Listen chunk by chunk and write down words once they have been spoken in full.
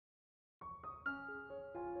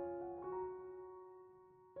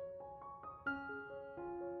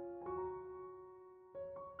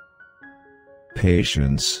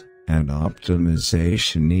patience, and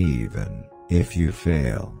optimization even if you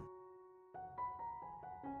fail.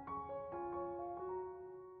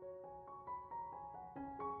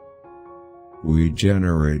 We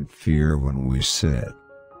generate fear when we sit.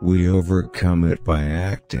 We overcome it by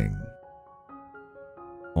acting.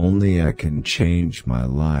 Only I can change my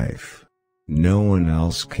life. No one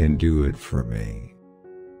else can do it for me.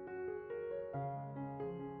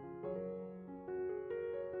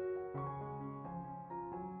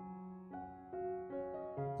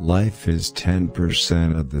 Life is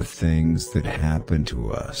 10% of the things that happen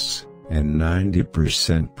to us, and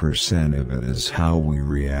 90% of it is how we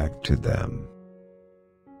react to them.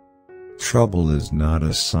 Trouble is not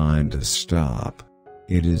a sign to stop,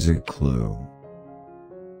 it is a clue.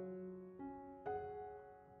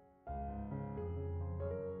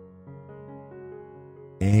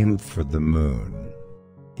 Aim for the moon.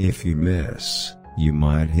 If you miss, you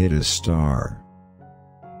might hit a star.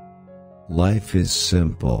 Life is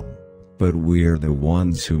simple, but we are the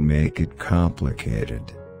ones who make it complicated.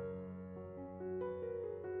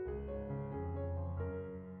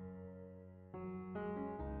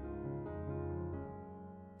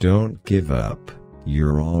 Don't give up,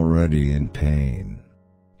 you're already in pain.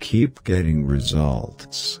 Keep getting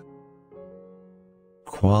results.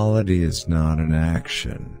 Quality is not an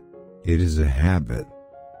action, it is a habit.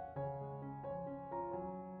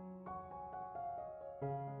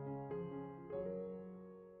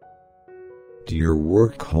 Do your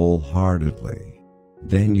work wholeheartedly,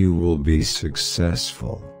 then you will be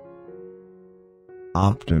successful.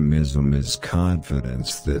 Optimism is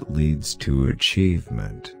confidence that leads to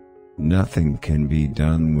achievement. Nothing can be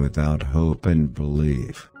done without hope and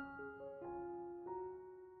belief.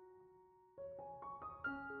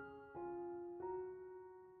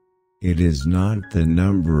 It is not the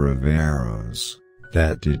number of arrows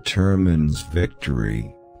that determines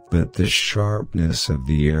victory, but the sharpness of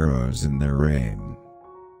the arrows in their aim.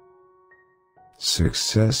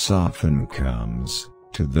 Success often comes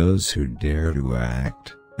to those who dare to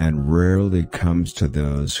act, and rarely comes to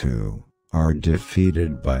those who are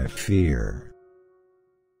defeated by fear.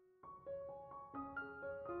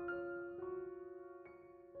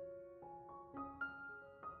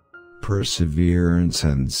 Perseverance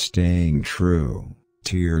and staying true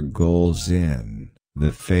to your goals in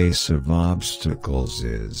the face of obstacles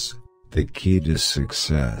is the key to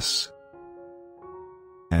success.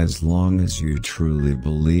 As long as you truly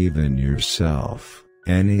believe in yourself,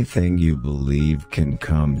 anything you believe can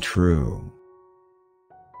come true.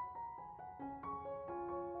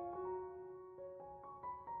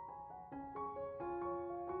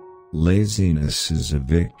 Laziness is a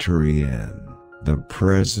victory in the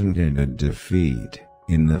present and a defeat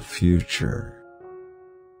in the future.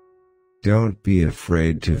 Don't be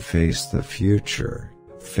afraid to face the future,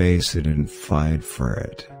 face it and fight for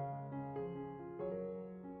it.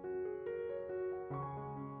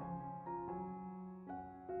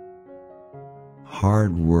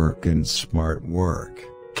 Hard work and smart work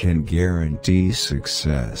can guarantee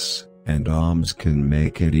success, and alms can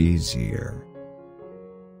make it easier.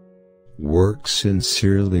 Work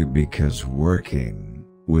sincerely because working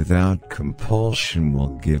without compulsion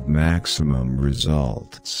will give maximum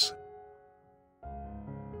results.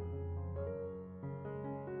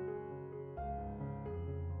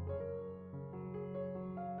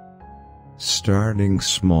 Starting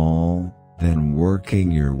small, then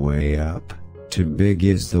working your way up to big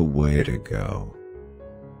is the way to go.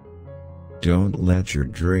 Don't let your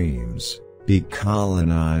dreams be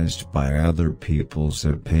colonized by other people's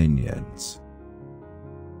opinions.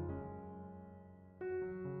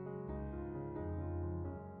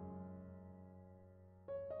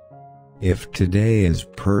 If today is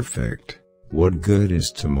perfect, what good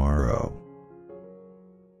is tomorrow?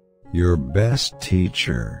 Your best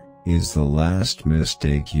teacher is the last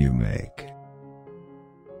mistake you make.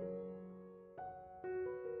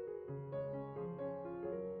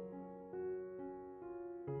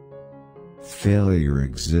 Failure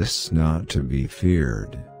exists not to be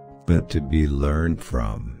feared, but to be learned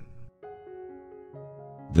from.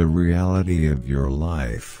 The reality of your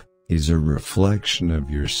life is a reflection of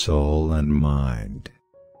your soul and mind.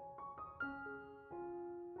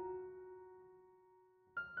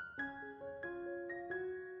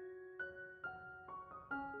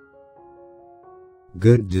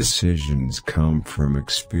 Good decisions come from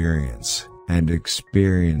experience, and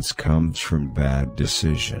experience comes from bad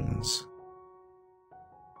decisions.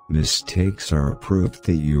 Mistakes are a proof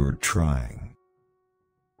that you are trying.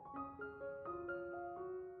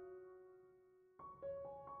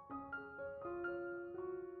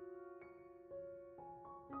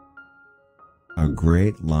 A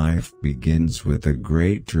great life begins with a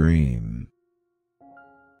great dream.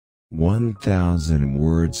 1,000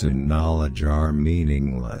 words of knowledge are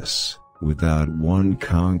meaningless without one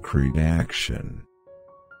concrete action.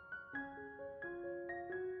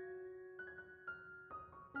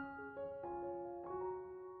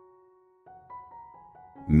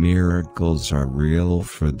 Miracles are real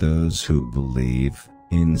for those who believe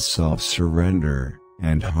in self-surrender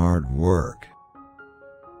and hard work.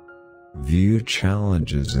 View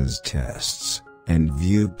challenges as tests, and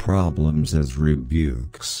view problems as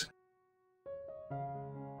rebukes.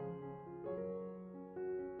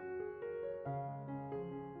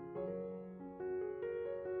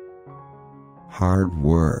 Hard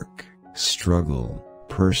work, struggle,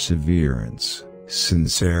 perseverance,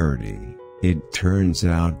 sincerity. It turns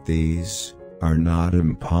out these are not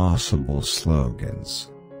impossible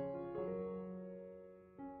slogans.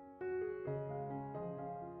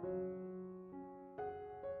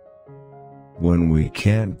 When we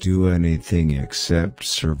can't do anything except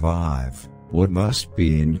survive, what must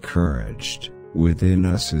be encouraged within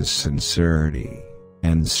us is sincerity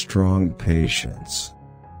and strong patience.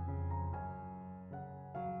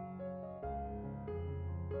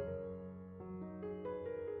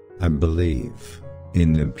 I believe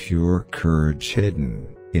in the pure courage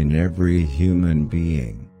hidden in every human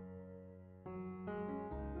being.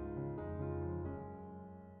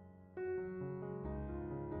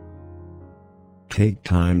 Take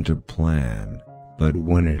time to plan, but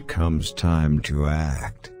when it comes time to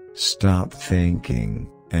act, stop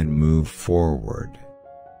thinking and move forward.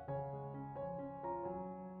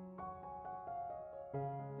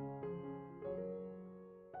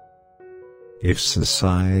 If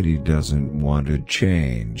society doesn't want to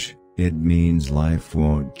change, it means life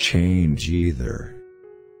won't change either.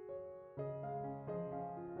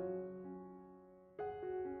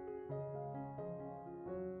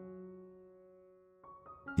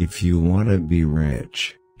 If you want to be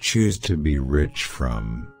rich, choose to be rich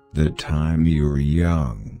from the time you are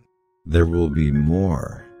young. There will be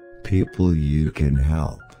more people you can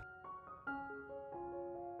help.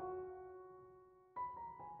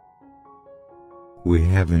 We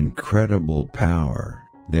have incredible power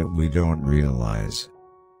that we don't realize.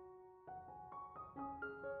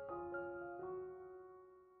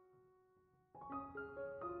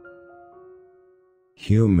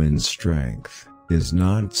 Human strength is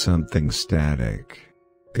not something static.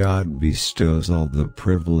 God bestows all the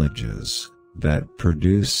privileges that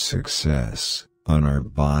produce success on our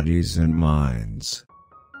bodies and minds.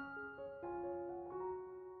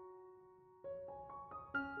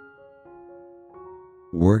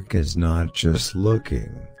 Work is not just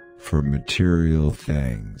looking for material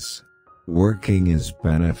things. Working is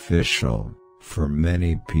beneficial for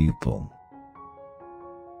many people.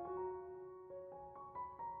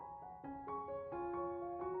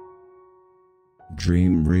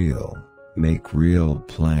 Dream real, make real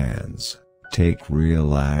plans, take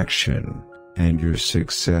real action, and your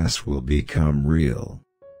success will become real.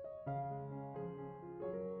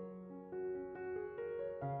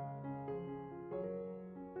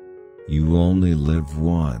 You only live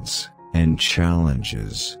once, and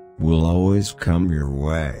challenges will always come your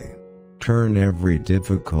way. Turn every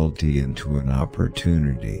difficulty into an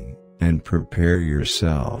opportunity, and prepare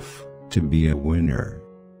yourself to be a winner.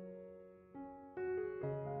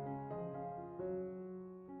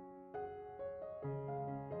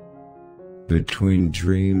 Between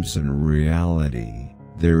dreams and reality,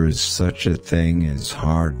 there is such a thing as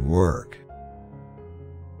hard work.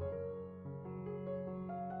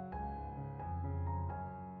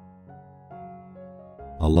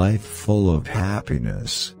 A life full of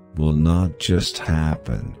happiness will not just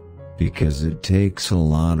happen, because it takes a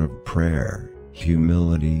lot of prayer,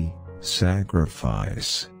 humility,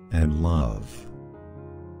 sacrifice, and love.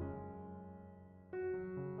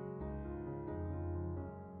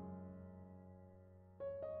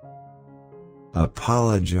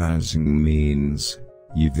 Apologizing means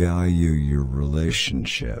you value your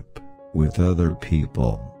relationship with other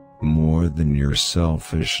people more than your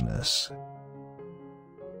selfishness.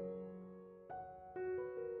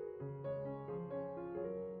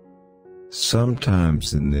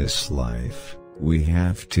 Sometimes in this life, we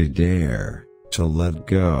have to dare to let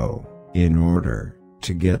go in order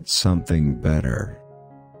to get something better.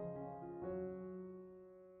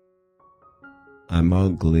 I'm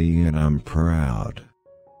ugly and I'm proud.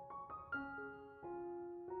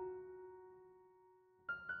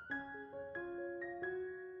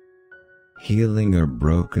 Healing a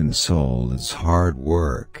broken soul is hard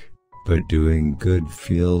work, but doing good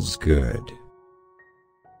feels good.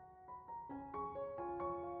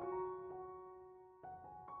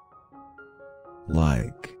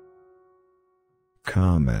 like,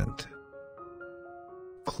 comment,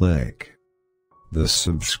 click the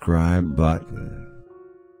subscribe button,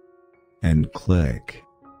 and click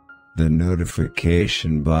the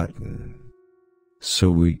notification button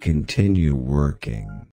so we continue working